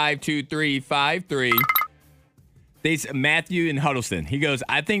to 52353. Matthew in Huddleston. He goes,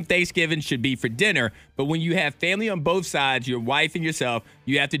 I think Thanksgiving should be for dinner, but when you have family on both sides, your wife and yourself,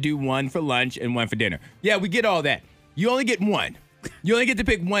 you have to do one for lunch and one for dinner. Yeah, we get all that. You only get one. You only get to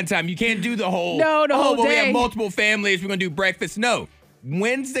pick one time. You can't do the whole, whole day. We have multiple families, we're going to do breakfast. No.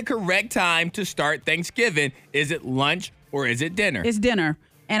 When's the correct time to start Thanksgiving? Is it lunch or is it dinner? It's dinner.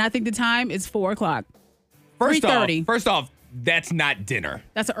 And I think the time is 4 o'clock. First off, that's not dinner.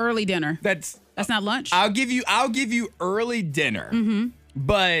 That's an early dinner. That's not lunch. I'll give you early dinner.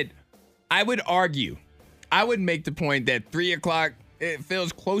 But I would make the point that 3 o'clock, it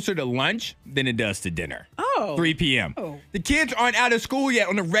feels closer to lunch than it does to dinner. 3 p.m. The kids aren't out of school yet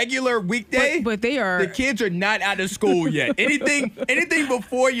on a regular weekday. But they are. The kids are not out of school yet. Anything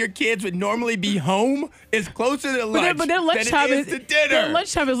before your kids would normally be home is closer to lunch but their lunchtime than it is to dinner. Their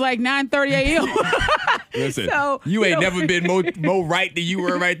lunchtime is like 9:30 a.m. Listen, you ain't never been more right than you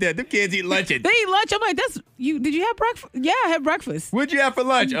were right there. Them kids eat lunch. They eat lunch. I'm like, did you have breakfast? Yeah, I had breakfast. What'd you have for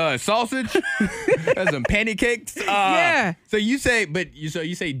lunch? Sausage? Some pancakes? Yeah. So you say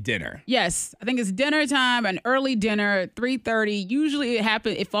dinner. Yes. I think it's dinner time, an early dinner, 3:30. Usually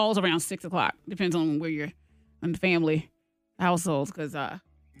it falls around 6 o'clock. Depends on where you're in the family households, because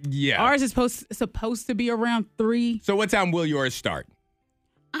ours is supposed to be around 3. So what time will yours start?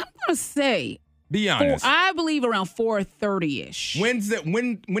 I'm gonna say, be honest. I believe around 4:30ish.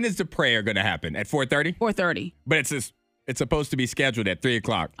 When is the prayer gonna happen? At 4:30? 4:30. But it's supposed to be scheduled at 3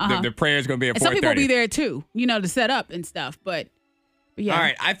 o'clock. The prayer is gonna be at 4:30. And some people will be there too, to set up and stuff. But yeah. All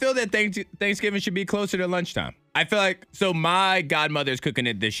right. I feel that Thanksgiving should be closer to lunchtime. I feel like, so my godmother is cooking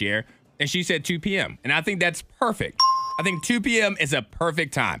it this year, and she said 2 p.m. And I think that's perfect. I think 2 p.m. is a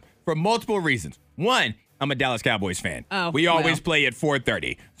perfect time for multiple reasons. One, I'm a Dallas Cowboys fan. We always play at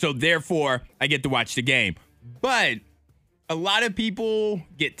 4:30. So therefore, I get to watch the game. But a lot of people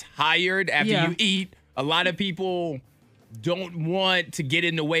get tired after you eat. A lot of people don't want to get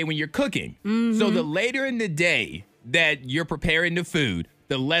in the way when you're cooking. So the later in the day that you're preparing the food,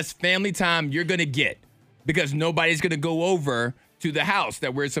 the less family time you're going to get, because nobody's going to go over to the house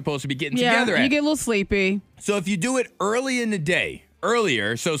that we're supposed to be getting together at. You get a little sleepy. So if you do it early in the day,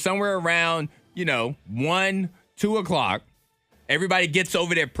 earlier, so somewhere around 1, 2 o'clock. Everybody gets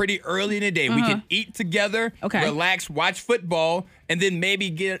over there pretty early in the day. We can eat together, relax, watch football, and then maybe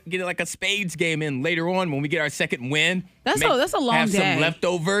get like a spades game in later on when we get our second win. That's a long have day. Have some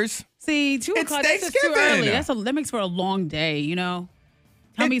leftovers. See, 2 o'clock, that's just too early. That makes for a long day,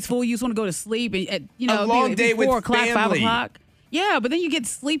 Tummy's full. You just want to go to sleep. And, a long day with 4 o'clock, family. 5 o'clock. Yeah, but then you get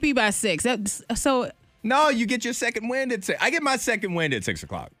sleepy by 6. No, you get your second wind at 6. I get my second wind at 6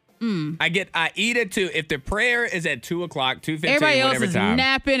 o'clock. I eat at 2. If the prayer is at 2 o'clock, 2:15, everybody else whatever is time.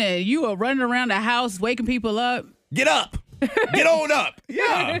 napping and you are running around the house waking people up. Get up. Get on up.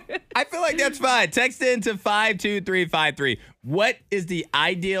 Yeah. I feel like that's fine. Text in to 52353. What is the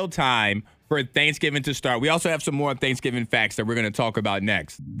ideal time for Thanksgiving to start? We also have some more Thanksgiving facts that we're going to talk about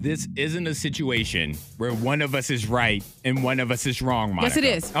next. This isn't a situation where one of us is right and one of us is wrong, Monica. Yes, it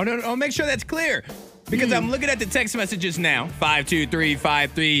is. Oh, no, make sure that's clear. Because I'm looking at the text messages now,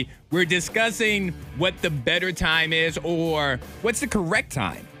 52353. We're discussing what the better time is or what's the correct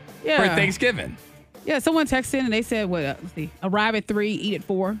time for Thanksgiving. Yeah, someone texted in and they said, let's see, arrive at 3, eat at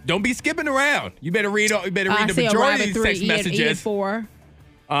 4. Don't be skipping around. You better read the majority arrive of at these 3, text messages. Eat at 4.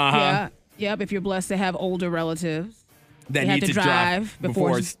 Uh-huh. Yep, if you're blessed to have older relatives. That need to drive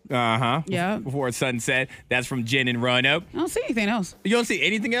before sunset. That's from Jen in Roanoke. I don't see anything else. You don't see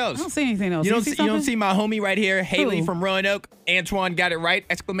anything else? I don't see anything else. You don't see my homie right here, Haley from Roanoke. Antoine got it right,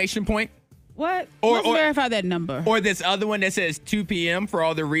 exclamation point. What? Let's verify that number. Or this other one that says 2 p.m. for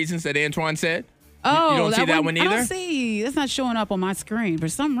all the reasons that Antoine said. Oh, you don't see that one either? I don't see. That's not showing up on my screen for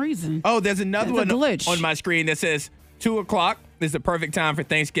some reason. Oh, there's another one on my screen that says 2 o'clock is the perfect time for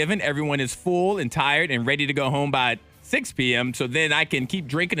Thanksgiving. Everyone is full and tired and ready to go home by 6 p.m. So then I can keep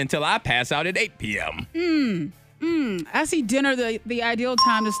drinking until I pass out at 8 p.m. I see dinner, the ideal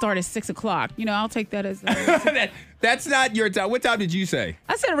time to start is 6 o'clock. I'll take that as That's not your time. What time did you say?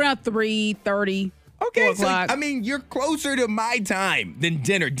 I said around 3:30. Okay, so you're closer to my time than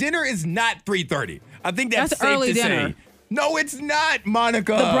dinner. Dinner is not 3:30. I think that's safe early to dinner. say. No, it's not,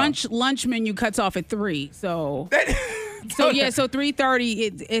 Monica. The lunch menu cuts off at 3. So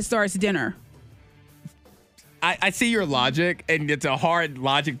 3:30 it starts dinner. I see your logic, and it's a hard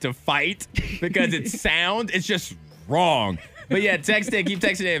logic to fight because it's just wrong. But yeah, keep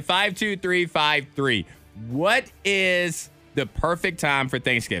texting in 52353. What is the perfect time for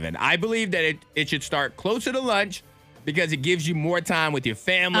Thanksgiving? I believe that it should start closer to lunch because it gives you more time with your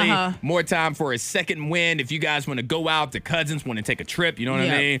family, more time for a second wind. If you guys want to go out, the cousins want to take a trip, you know what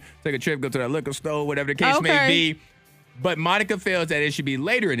I mean? Take a trip, go to that liquor store, whatever the case may be. But Monica feels that it should be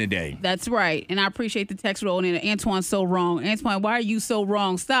later in the day. That's right. And I appreciate the text rolling in. Antoine's so wrong. Antoine, why are you so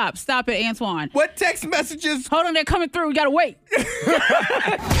wrong? Stop it, Antoine. What text messages? Hold on, they're coming through. We got to wait.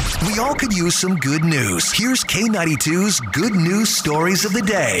 We all could use some good news. Here's K92's good news stories of the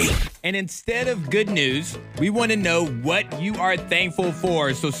day. And instead of good news, we want to know what you are thankful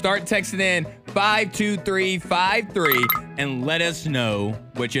for. So start texting in 52353 and let us know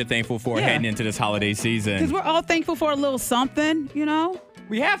what you're thankful for heading into this holiday season. Because we're all thankful for a little something,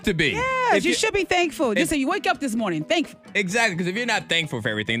 We have to be. Yeah, you should be thankful. Just say you wake up this morning, thankful. Exactly, because if you're not thankful for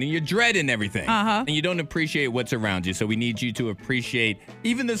everything, then you're dreading everything. And you don't appreciate what's around you. So we need you to appreciate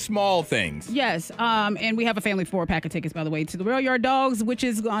even the small things. Yes, and we have a family 4-pack of tickets, by the way, to the Real Yard Dogs, which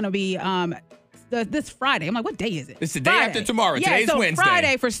is going to be this Friday. I'm like, what day is it? It's the day after tomorrow. Today's Wednesday.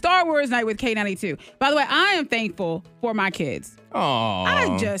 Friday for Star Wars Night with K92. By the way, I am thankful for my kids. Oh,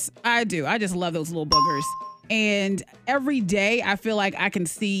 I do. I just love those little boogers. And every day I feel like I can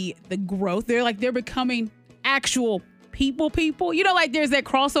see the growth. They're becoming actual people. There's that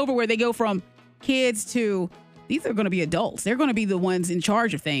crossover where they go from kids to these are going to be adults. They're going to be the ones in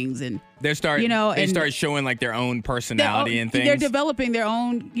charge of things. And they start showing like their own personality and things. They're developing their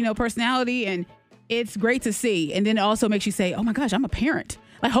own, personality, and it's great to see. And then it also makes you say, oh my gosh, I'm a parent.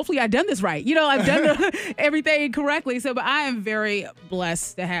 Like, hopefully I've done this right. I've done everything correctly. So, but I am very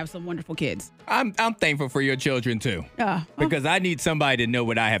blessed to have some wonderful kids. I'm thankful for your children too. Because I need somebody to know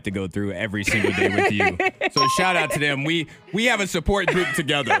what I have to go through every single day with you. So shout out to them. We have a support group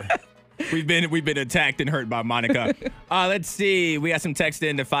together. We've been attacked and hurt by Monica. Let's see. We got some text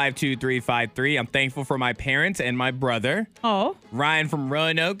into 52353. I'm thankful for my parents and my brother. Oh. Ryan from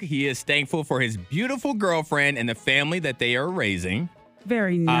Roanoke. He is thankful for his beautiful girlfriend and the family that they are raising.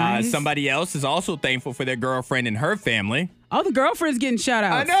 Very nice. Somebody else is also thankful for their girlfriend and her family. Oh, the girlfriend's getting shout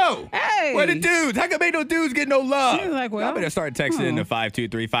outs. I know. Hey. Where the dudes? How come ain't no dudes get no love? She's like, well, I better start texting into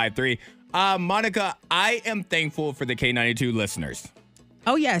 52353. Monica, I am thankful for the K92 listeners.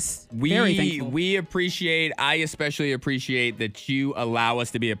 Oh, yes. Very thankful. I especially appreciate that you allow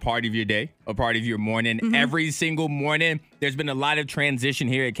us to be a part of your day, a part of your morning. Every single morning, there's been a lot of transition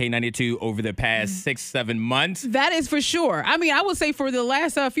here at K92 over the past 6-7 months. That is for sure. I mean, I would say for the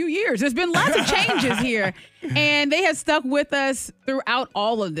last few years, there's been lots of changes here. And they have stuck with us throughout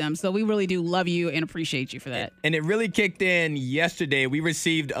all of them. So we really do love you and appreciate you for that. And it really kicked in yesterday. We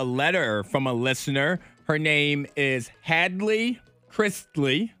received a letter from a listener. Her name is Hadley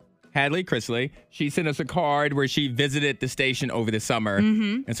Chrisley. She sent us a card where she visited the station over the summer.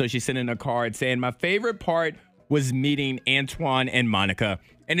 And so she sent in a card saying, my favorite part was meeting Antoine and Monica.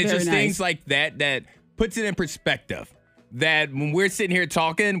 And it's Very just nice. things like that puts it in perspective. That when we're sitting here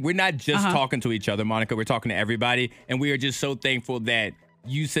talking, we're not just talking to each other, Monica. We're talking to everybody. And we are just so thankful that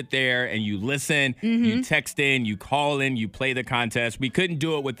you sit there and you listen, you text in, you call in, you play the contest. We couldn't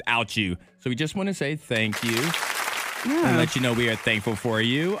do it without you. So we just want to say thank you. And let you know we are thankful for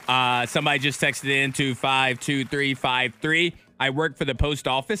you. Somebody just texted in to 52353. I work for the post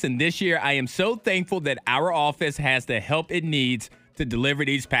office, and this year I am so thankful that our office has the help it needs to deliver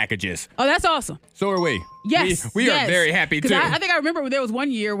these packages. Oh, that's awesome. So are we. Yes. We are very happy, too. I think I remember there was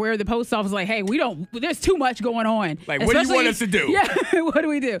one year where the post office was like, hey, there's too much going on. Like, what do you want us to do? Yeah, what do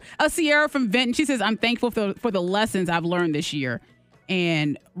we do? Sierra from Vinton, she says, I'm thankful for the lessons I've learned this year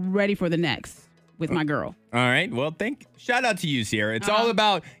and ready for the next with my girl. All right. Well, shout out to you, Sierra. It's all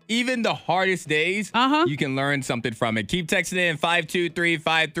about even the hardest days. You can learn something from it. Keep texting in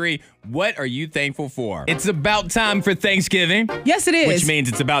 52353. What are you thankful for? It's about time for Thanksgiving. Yes, it is. Which means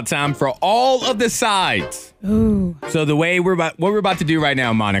it's about time for all of the sides. Ooh. So the way what we're about to do right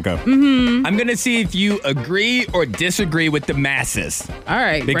now, Monica, I'm going to see if you agree or disagree with the masses. All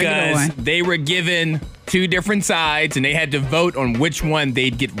right. Because they were given 2 different sides and they had to vote on which one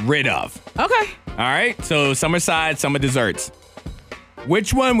they'd get rid of. Okay. All right. So some are sides, some are desserts.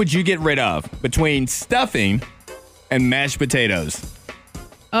 Which one would you get rid of between stuffing and mashed potatoes?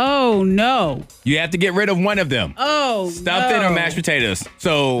 Oh, no. You have to get rid of one of them. Oh, Stuffing or mashed potatoes.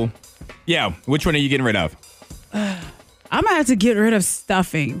 So, yeah, which one are you getting rid of? I'm going to have to get rid of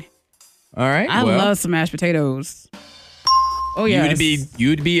stuffing. All right. I love some mashed potatoes. Oh, yeah.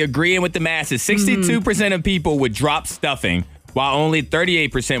 You'd be agreeing with the masses. 62% of people would drop stuffing, while only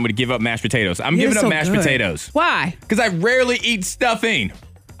 38% would give up mashed potatoes. I'm giving up mashed potatoes. Why? Because I rarely eat stuffing.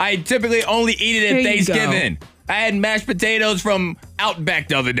 I typically only eat it at Thanksgiving. I had mashed potatoes from Outback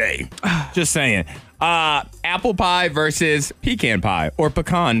the other day. Just saying. Apple pie versus pecan pie or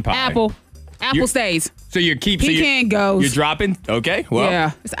pecan pie. Apple stays. So you're keeping... Pecan goes. You're dropping? Okay, well.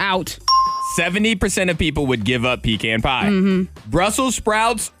 Yeah, it's out. 70% of people would give up pecan pie. Brussels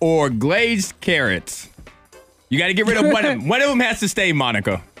sprouts or glazed carrots? You got to get rid of one of them. One of them has to stay,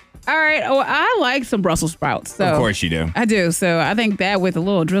 Monica. All right. Oh, I like some Brussels sprouts. So of course you do. I do. So I think that with a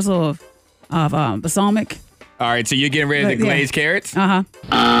little drizzle of balsamic. All right. So you're getting rid of the glazed carrots?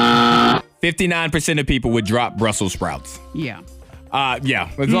 59% of people would drop Brussels sprouts. Yeah.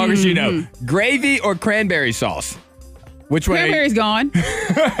 Yeah. As long as you know. Gravy or cranberry sauce? Which one? Cranberry's gone.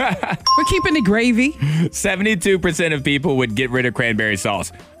 We're keeping the gravy. 72% of people would get rid of cranberry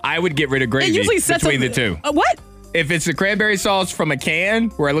sauce. I would get rid of gravy between the two. What? If it's a cranberry sauce from a can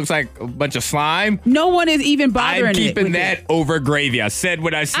where it looks like a bunch of slime, no one is even bothering I'm keeping that over gravy. I said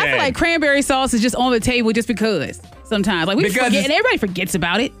what I said. I feel like cranberry sauce is just on the table just because sometimes. Like we forget, and everybody forgets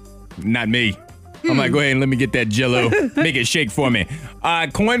about it. Not me. I'm like, go ahead and let me get that Jell-O. Make it shake for me.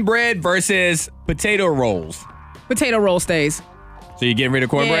 Cornbread versus potato rolls. Potato roll stays. So you getting rid of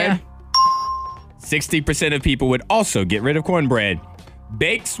cornbread? Yeah. 60% of people would also get rid of cornbread.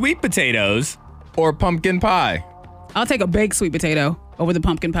 Baked sweet potatoes or pumpkin pie? I'll take a baked sweet potato over the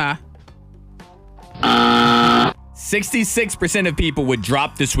pumpkin pie. 66% of people would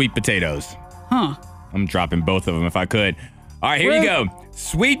drop the sweet potatoes. Huh. I'm dropping both of them if I could. All right, here you go.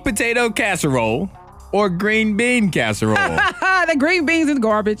 Sweet potato casserole or green bean casserole? The green beans is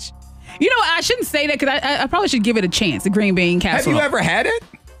garbage. You know, I shouldn't say that because I probably should give it a chance, the green bean casserole. Have you ever had it?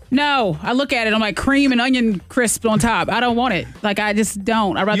 No. I look at it, I'm like cream and onion crisp on top. I don't want it. Like, I just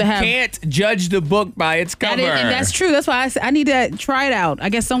don't. I'd rather have... You can't judge the book by its cover. And that's true. That's why I need to try it out. I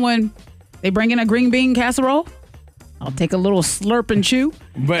guess they bring in a green bean casserole. I'll take a little slurp and chew.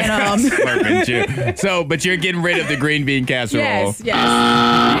 Slurp and chew. But you're getting rid of the green bean casserole.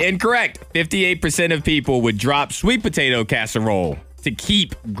 Yes. Incorrect. 58% of people would drop sweet potato casserole to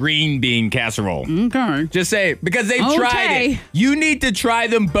keep green bean casserole. Okay. Just say, because they've tried it. You need to try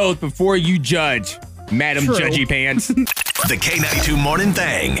them both before you judge, Madam Judgy Pants. The K92 Morning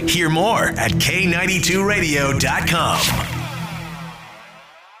Thing. Hear more at K92Radio.com.